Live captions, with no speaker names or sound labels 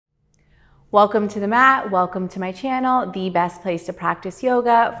Welcome to the mat, welcome to my channel, the best place to practice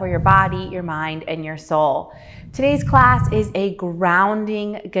yoga for your body, your mind, and your soul. Today's class is a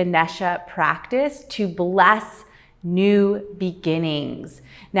grounding Ganesha practice to bless new beginnings.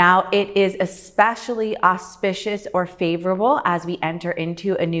 Now, it is especially auspicious or favorable as we enter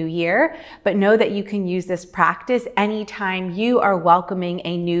into a new year, but know that you can use this practice anytime you are welcoming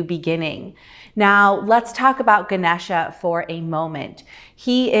a new beginning. Now, let's talk about Ganesha for a moment.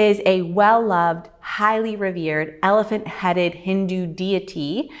 He is a well-loved, highly revered, elephant-headed Hindu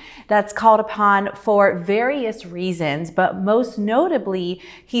deity that's called upon for various reasons, but most notably,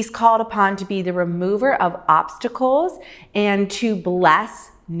 he's called upon to be the remover of obstacles and to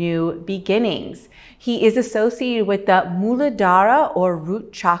bless new beginnings. He is associated with the Muladhara or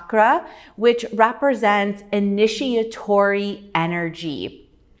root chakra, which represents initiatory energy.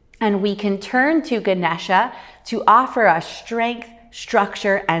 And we can turn to Ganesha to offer us strength,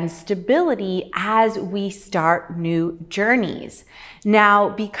 structure, and stability as we start new journeys. Now,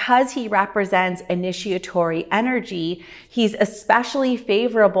 because he represents initiatory energy, he's especially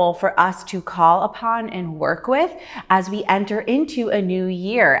favorable for us to call upon and work with as we enter into a new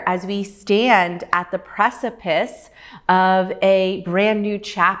year, as we stand at the precipice of a brand new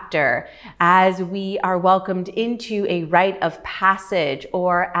chapter, as we are welcomed into a rite of passage,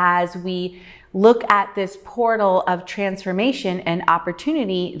 or as we look at this portal of transformation and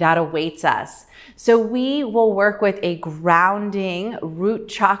opportunity that awaits us. So we will work with a grounding root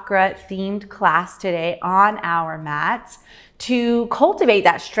chakra themed class today on our mats to cultivate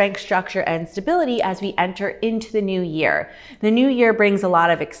that strength, structure, and stability as we enter into the new year. The new year brings a lot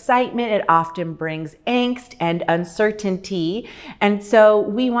of excitement. It often brings angst and uncertainty. And so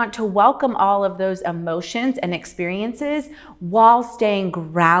we want to welcome all of those emotions and experiences while staying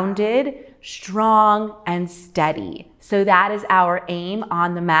grounded, strong, and steady. So that is our aim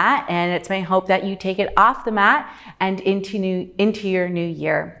on the mat, and it's my hope that you take it off the mat and into your new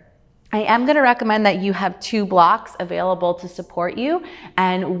year. I am going to recommend that you have 2 blocks available to support you,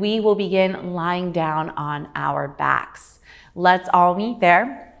 and we will begin lying down on our backs. Let's all meet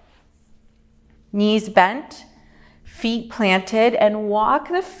there. Knees bent, feet planted, and walk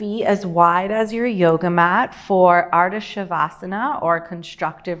the feet as wide as your yoga mat for Ardha Shavasana or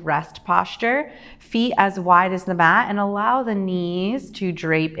constructive rest posture. Feet as wide as the mat, and allow the knees to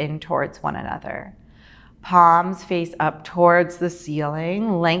drape in towards one another. Palms face up towards the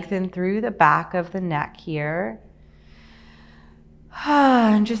ceiling, lengthen through the back of the neck here.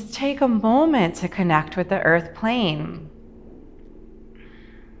 And just take a moment to connect with the earth plane.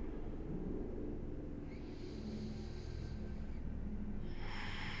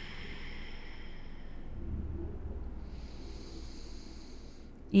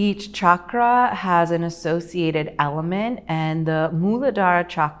 Each chakra has an associated element, and the Muladhara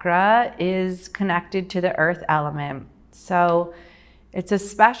chakra is connected to the earth element. So it's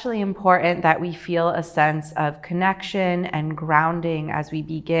especially important that we feel a sense of connection and grounding as we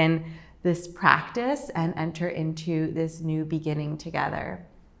begin this practice and enter into this new beginning together.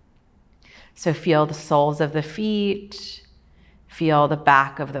 So feel the soles of the feet, feel the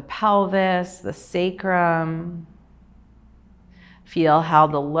back of the pelvis, the sacrum. Feel how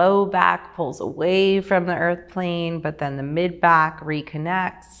the low back pulls away from the earth plane, but then the mid back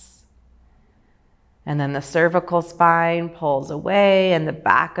reconnects. And then the cervical spine pulls away and the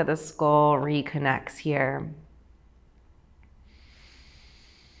back of the skull reconnects here.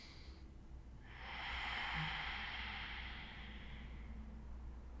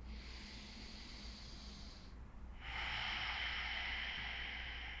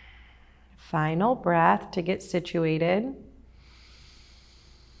 Final breath to get situated.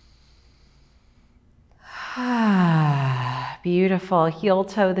 Beautiful. Heel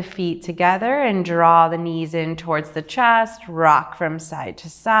toe the feet together and draw the knees in towards the chest. Rock from side to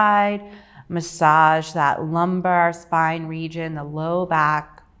side. Massage that lumbar spine region, the low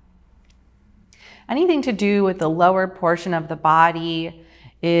back. Anything to do with the lower portion of the body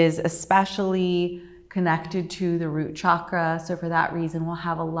is especially connected to the root chakra. So for that reason, we'll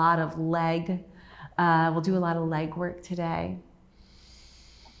have a lot of leg. We'll do a lot of leg work today.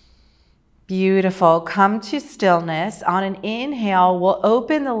 Beautiful. Come to stillness. On an inhale, we'll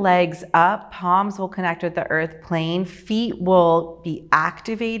open the legs up. Palms will connect with the earth plane. Feet will be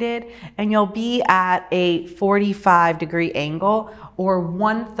activated, and you'll be at a 45-degree angle or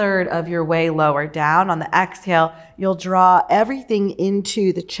 1/3 of your way lower down. On the exhale, you'll draw everything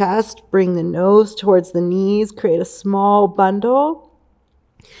into the chest. Bring the nose towards the knees. Create a small bundle.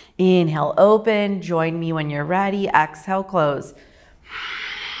 Inhale, open. Join me when you're ready. Exhale, close.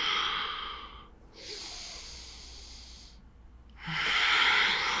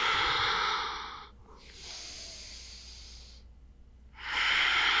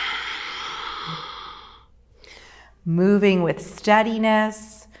 moving with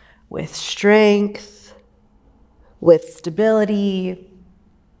steadiness, with strength, with stability.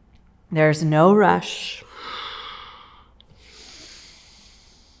 There's no rush.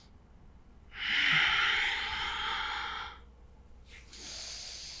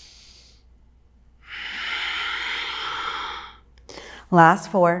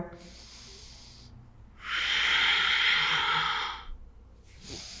 Last 4.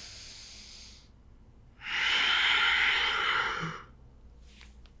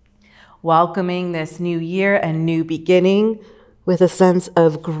 Welcoming this new year and new beginning with a sense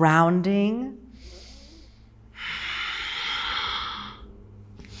of grounding.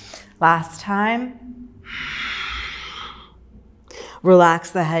 Last time. Relax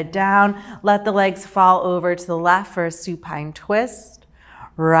the head down. Let the legs fall over to the left for a supine twist.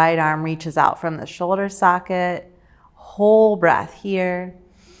 Right arm reaches out from the shoulder socket. Whole breath here.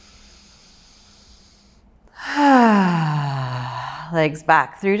 Legs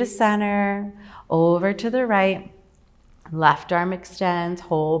back through to center, over to the right. Left arm extends,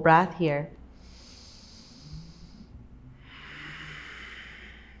 whole breath here.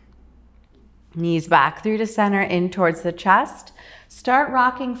 Knees back through to center, in towards the chest. Start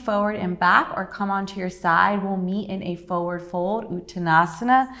rocking forward and back or come onto your side. We'll meet in a forward fold,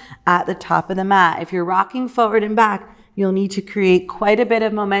 utkatasana, at the top of the mat. If you're rocking forward and back, you'll need to create quite a bit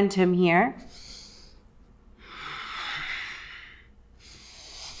of momentum here.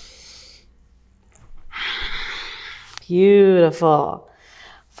 Beautiful.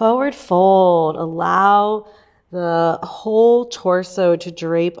 Forward fold. Allow the whole torso to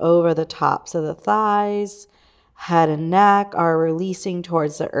drape over the tops of the thighs. Head and neck are releasing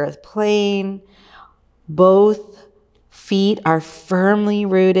towards the earth plane. Both feet are firmly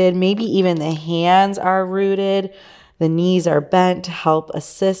rooted. Maybe even the hands are rooted. The knees are bent to help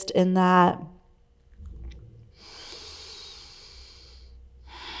assist in that.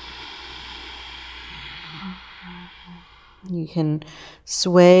 You can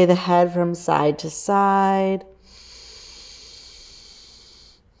sway the head from side to side.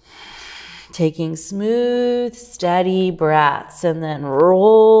 Taking smooth, steady breaths, and then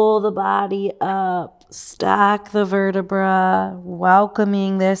roll the body up, stack the vertebra,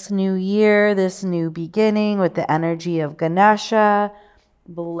 welcoming this new year, this new beginning with the energy of Ganesha,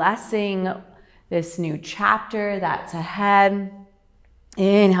 blessing this new chapter that's ahead.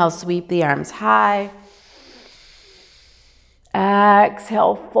 Inhale, sweep the arms high.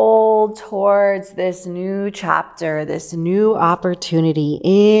 Exhale, fold towards this new chapter, this new opportunity.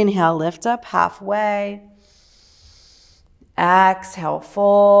 Inhale, lift up halfway. Exhale,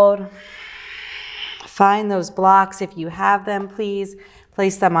 fold. Find those blocks if you have them, please.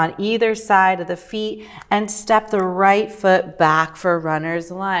 Place them on either side of the feet and step the right foot back for runner's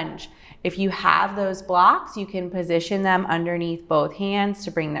lunge. If you have those blocks, you can position them underneath both hands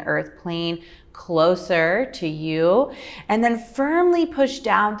to bring the earth plane closer to you, and then firmly push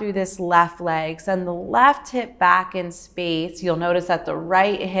down through this left leg. Send the left hip back in space. You'll notice that the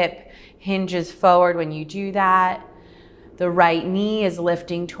right hip hinges forward when you do that. The right knee is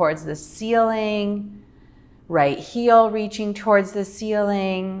lifting towards the ceiling. Right heel reaching towards the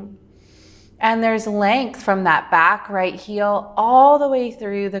ceiling. And there's length from that back right heel all the way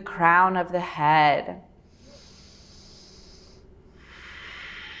through the crown of the head.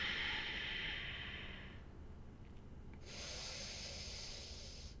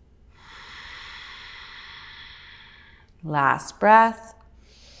 Last breath.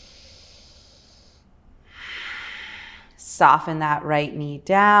 Soften that right knee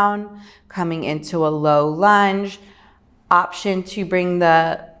down, coming into a low lunge. Option to bring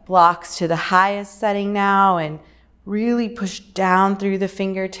the blocks to the highest setting now and really push down through the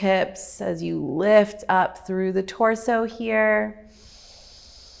fingertips as you lift up through the torso here.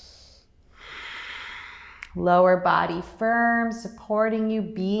 Lower body firm, supporting you,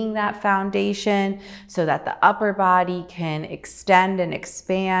 being that foundation so that the upper body can extend and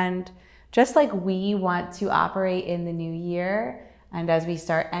expand, just like we want to operate in the new year. And as we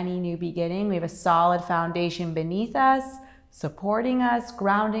start any new beginning, we have a solid foundation beneath us, supporting us,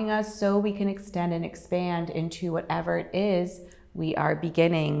 grounding us, so we can extend and expand into whatever it is we are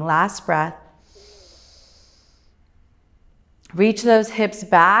beginning. Last breath. Reach those hips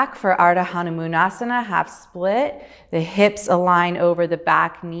back for Ardha Hanumanasana, half split. The hips align over the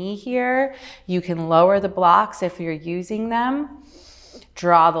back knee here. You can lower the blocks if you're using them.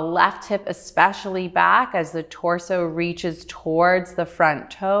 Draw the left hip especially back as the torso reaches towards the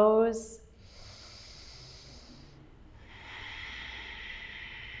front toes.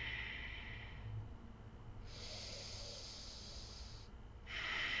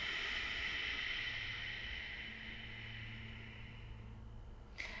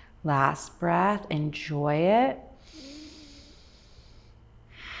 Last breath, enjoy it.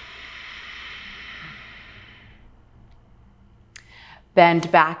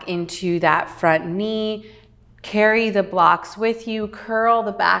 Bend back into that front knee. Carry the blocks with you. Curl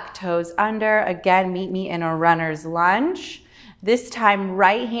the back toes under. Again, meet me in a runner's lunge. This time,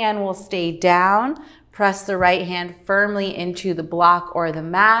 right hand will stay down. Press the right hand firmly into the block or the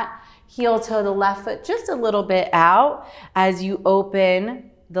mat. Heel toe the left foot just a little bit out as you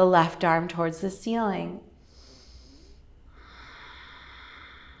open the left arm towards the ceiling.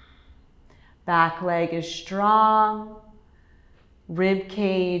 Back leg is strong. Rib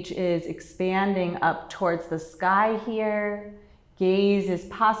cage is expanding up towards the sky here. Gaze is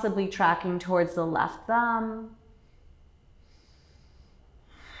possibly tracking towards the left thumb.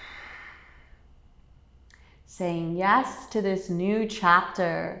 Saying yes to this new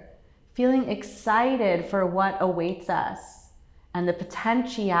chapter, feeling excited for what awaits us and the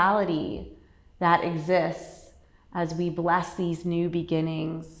potentiality that exists as we bless these new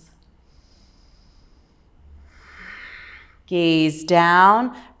beginnings. Gaze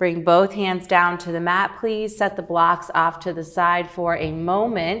down, bring both hands down to the mat, please. Set the blocks off to the side for a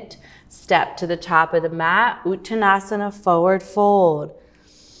moment. Step to the top of the mat, utkatasana, forward fold.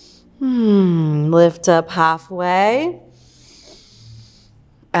 Lift up halfway.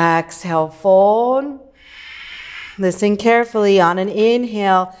 Exhale, fold. Listen carefully. On an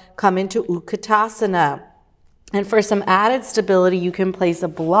inhale, come into utkatasana. And for some added stability, you can place a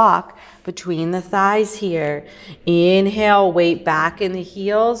block between the thighs here. Inhale, weight back in the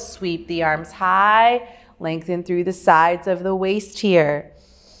heels, sweep the arms high, lengthen through the sides of the waist here.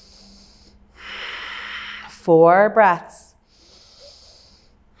 4 breaths.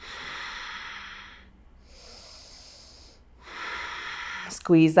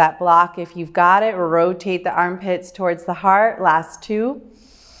 Squeeze that block if you've got it. Rotate the armpits towards the heart. Last 2.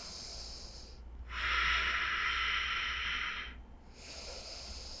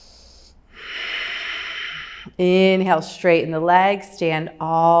 Inhale, straighten the legs, stand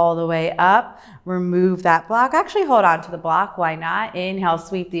all the way up. Remove that block. Actually, hold on to the block. Why not? Inhale,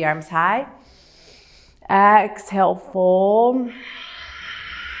 sweep the arms high. Exhale, fold.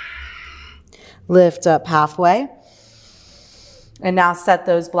 Lift up halfway. And now set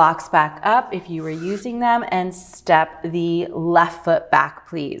those blocks back up if you were using them and step the left foot back,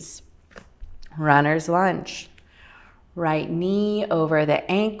 please. Runner's lunge. Right knee over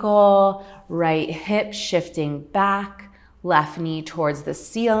the ankle, right hip shifting back, left knee towards the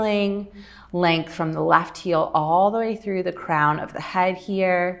ceiling, length from the left heel all the way through the crown of the head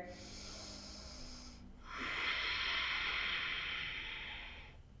here.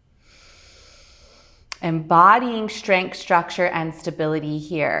 Embodying strength, structure, and stability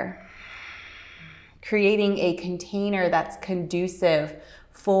here. Creating a container that's conducive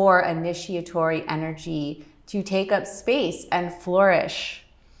for initiatory energy to take up space and flourish.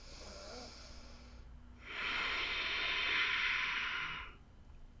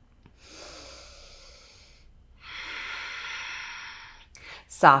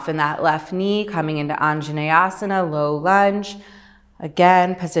 Soften that left knee, coming into Anjaneyasana, low lunge.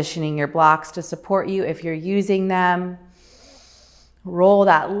 Again, positioning your blocks to support you if you're using them. Roll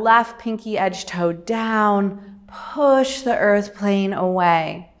that left pinky edge toe down. Push the earth plane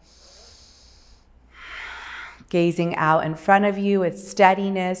away. Gazing out in front of you with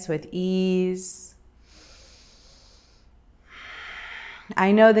steadiness, with ease.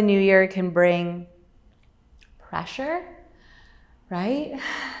 I know the new year can bring pressure, right?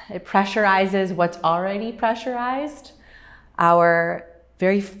 It pressurizes what's already pressurized. Our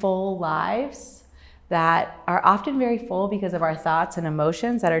very full lives that are often very full because of our thoughts and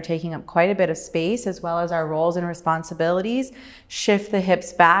emotions that are taking up quite a bit of space, as well as our roles and responsibilities. Shift the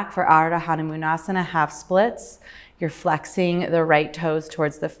hips back for Ardha Hanumanasana, half splits. You're flexing the right toes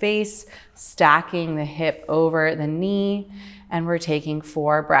towards the face, stacking the hip over the knee, and we're taking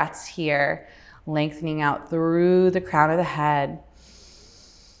 4 breaths here, lengthening out through the crown of the head.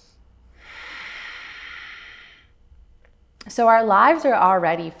 So our lives are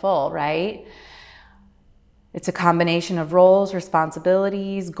already full, right? It's a combination of roles,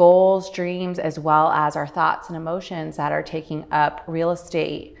 responsibilities, goals, dreams, as well as our thoughts and emotions that are taking up real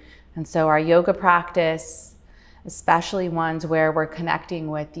estate. And so our yoga practice, especially ones where we're connecting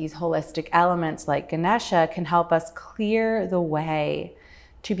with these holistic elements like Ganesha, can help us clear the way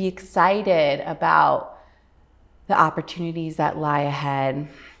to be excited about the opportunities that lie ahead,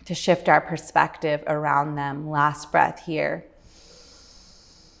 to shift our perspective around them. Last breath here.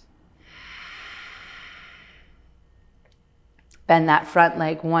 Bend that front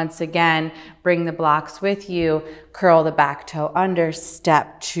leg once again. Bring the blocks with you. Curl the back toe under.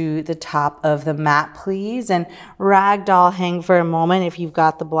 Step to the top of the mat, please. And ragdoll hang for a moment if you've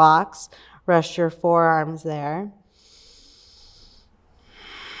got the blocks. Rest your forearms there.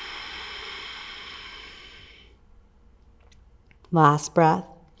 Last breath.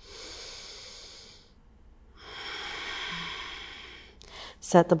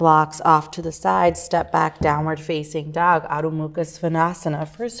 Set the blocks off to the side. Step back, downward facing dog, Adho Mukha Svanasana.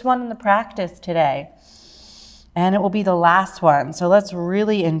 First one in the practice today. And it will be the last one. So let's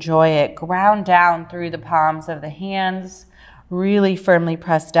really enjoy it. Ground down through the palms of the hands. Really firmly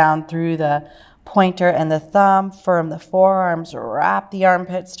press down through the pointer and the thumb. Firm the forearms. Wrap the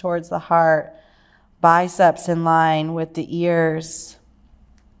armpits towards the heart. Biceps in line with the ears.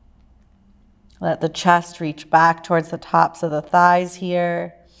 Let the chest reach back towards the tops of the thighs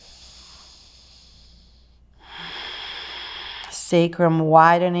here. Sacrum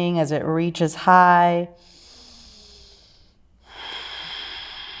widening as it reaches high.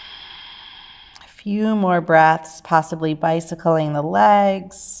 A few more breaths, possibly bicycling the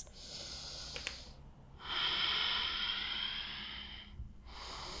legs.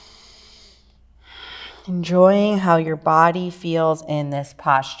 Enjoying how your body feels in this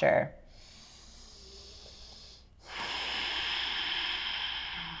posture.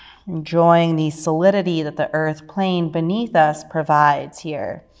 Enjoying the solidity that the earth plane beneath us provides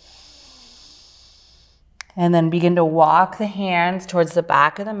here. And then begin to walk the hands towards the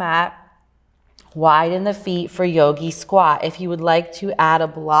back of the mat. Widen the feet for yogi squat. If you would like to add a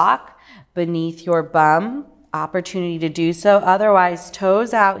block beneath your bum, opportunity to do so. Otherwise,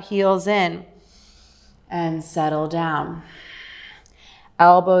 toes out, heels in, and settle down.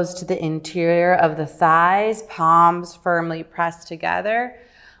 Elbows to the interior of the thighs, palms firmly pressed together.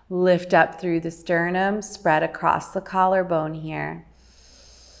 Lift up through the sternum, spread across the collarbone here.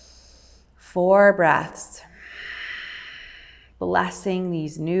 4 breaths. Blessing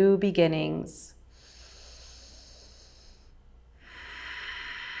these new beginnings.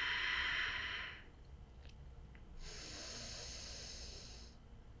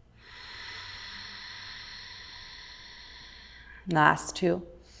 Last 2.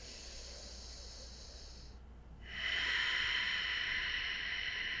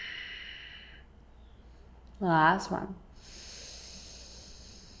 Last one.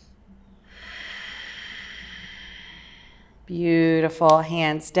 Beautiful.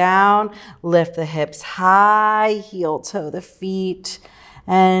 Hands down. Lift the hips high. Heel toe the feet.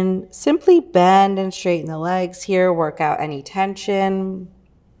 And simply bend and straighten the legs here. Work out any tension.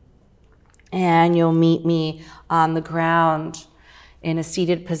 And you'll meet me on the ground in a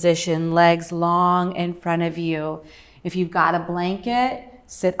seated position, legs long in front of you. If you've got a blanket,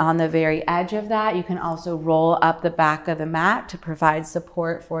 sit on the very edge of that. You can also roll up the back of the mat to provide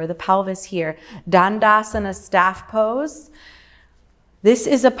support for the pelvis here. Dandasana staff pose. This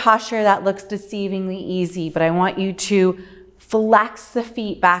is a posture that looks deceivingly easy, but I want you to flex the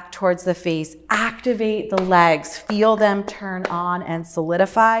feet back towards the face. Activate the legs. Feel them turn on and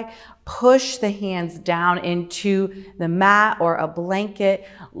solidify. Push the hands down into the mat or a blanket.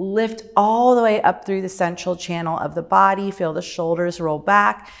 Lift all the way up through the central channel of the body. Feel the shoulders roll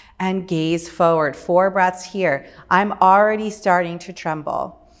back and gaze forward. 4 breaths here. I'm already starting to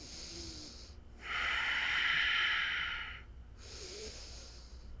tremble.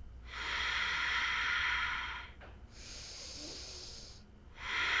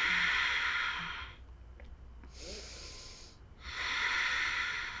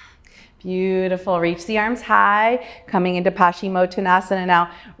 Beautiful. Reach the arms high, coming into Paschimottanasana now.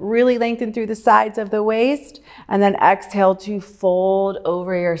 Really lengthen through the sides of the waist, and then exhale to fold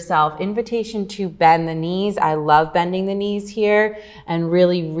over yourself. Invitation to bend the knees. I love bending the knees here and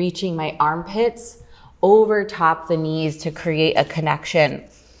really reaching my armpits over top the knees to create a connection.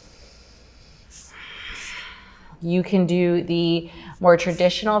 You can do the more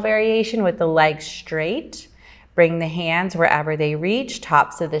traditional variation with the legs straight. Bring the hands wherever they reach,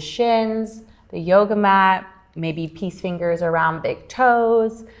 tops of the shins, the yoga mat, maybe peace fingers around big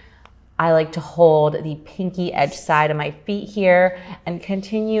toes. I like to hold the pinky edge side of my feet here and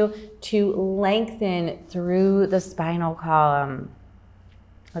continue to lengthen through the spinal column.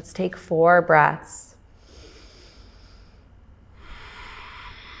 Let's take 4 breaths.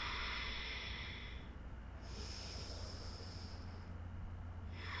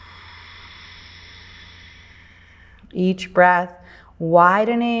 Each breath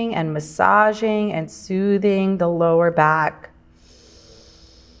widening and massaging and soothing the lower back.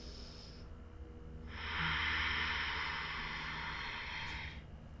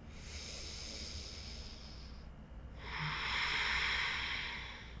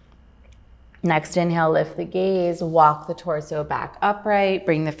 Next inhale, lift the gaze, walk the torso back upright,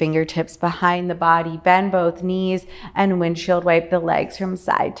 bring the fingertips behind the body, bend both knees, and windshield wipe the legs from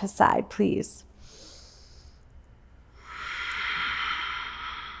side to side, please.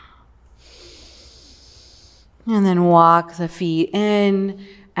 And then walk the feet in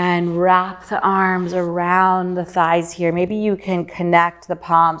and wrap the arms around the thighs here. Maybe you can connect the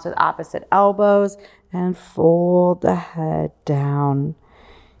palms with opposite elbows and fold the head down.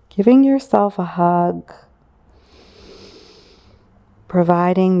 Giving yourself a hug,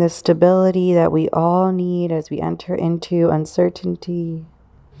 providing the stability that we all need as we enter into uncertainty.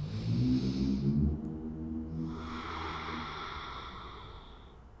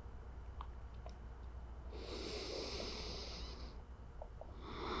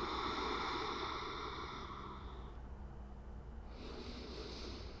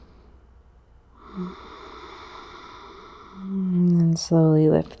 And slowly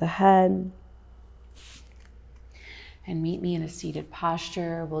lift the head. And meet me in a seated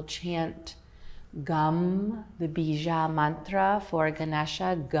posture. We'll chant Gum, the bija mantra for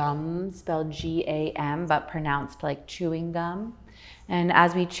Ganesha. Gum, spelled G-A-M, but pronounced like chewing gum. And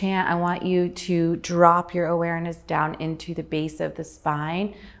as we chant, I want you to drop your awareness down into the base of the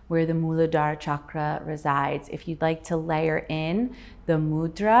spine where the Muladhara chakra resides. If you'd like to layer in the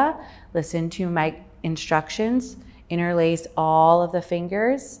mudra, listen to my instructions. Interlace all of the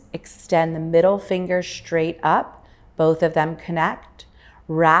fingers, extend the middle finger straight up, both of them connect.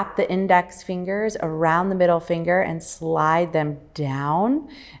 Wrap the index fingers around the middle finger and slide them down,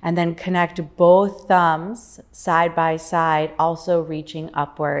 and then connect both thumbs side by side, also reaching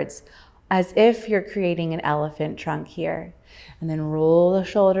upwards, as if you're creating an elephant trunk here. And then roll the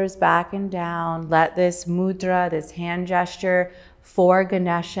shoulders back and down. Let this mudra, this hand gesture for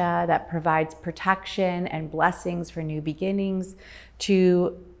Ganesha that provides protection and blessings for new beginnings,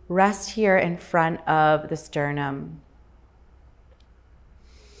 to rest here in front of the sternum.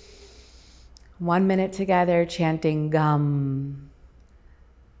 1 minute together chanting Gum,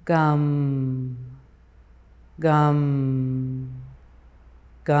 Gum, Gum,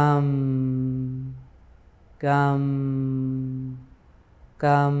 Gum, Gum,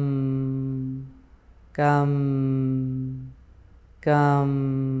 Gum, Gum,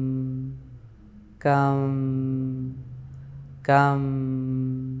 Gum, Gum, Gum,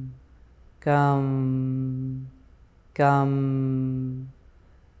 Gum, Gum,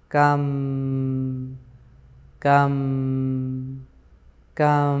 Gum, Gum,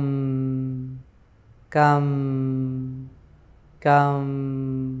 Gum, Gum,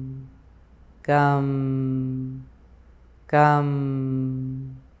 Gum, Gum,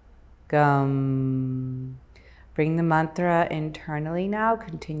 Gum, Gum. Bring the mantra internally now.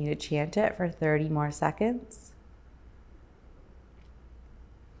 Continue to chant it for 30 more seconds.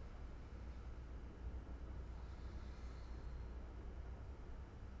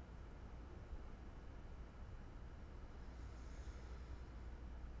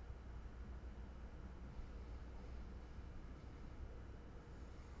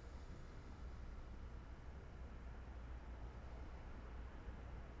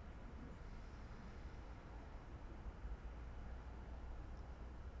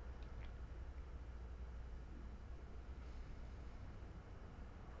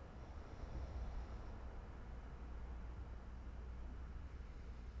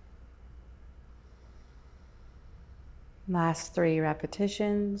 Last 3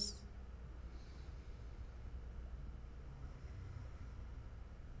 repetitions.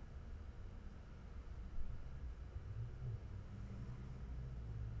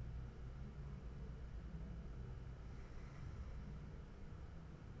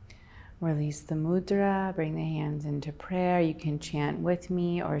 Release the mudra, bring the hands into prayer. You can chant with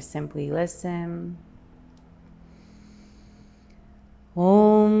me or simply listen.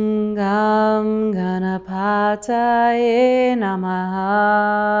 Om Gam Ganapataye Namaha.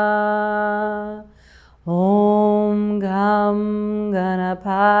 Om Gam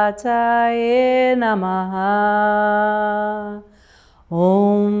Ganapataye Namaha.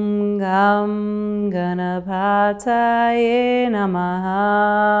 Om Gam Ganapataye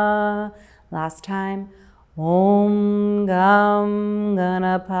Namaha. Last time. Om Gam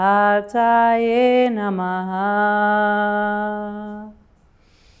Ganapataye Namaha.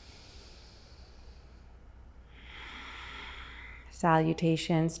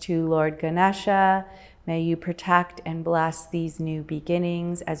 Salutations to Lord Ganesha. May you protect and bless these new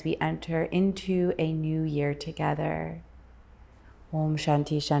beginnings as we enter into a new year together. Om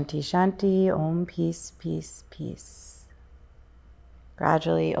Shanti Shanti Shanti. Om Peace Peace Peace.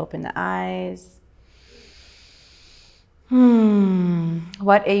 Gradually open the eyes.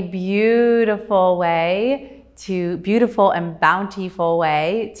 What a beautiful and bountiful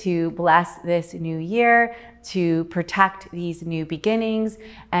way to bless this new year, to protect these new beginnings,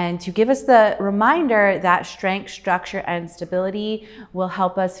 and to give us the reminder that strength, structure, and stability will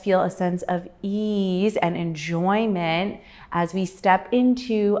help us feel a sense of ease and enjoyment as we step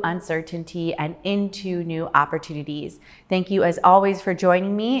into uncertainty and into new opportunities. Thank you as always for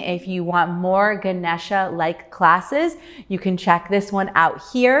joining me. If you want more Ganesha-like classes, you can check this one out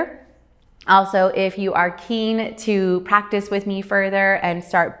here. Also, if you are keen to practice with me further and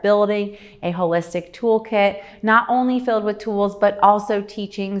start building a holistic toolkit, not only filled with tools, but also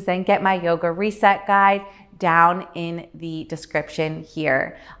teachings, then get my yoga reset guide down in the description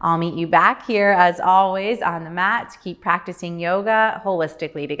here. I'll meet you back here as always on the mat to keep practicing yoga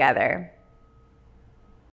holistically together.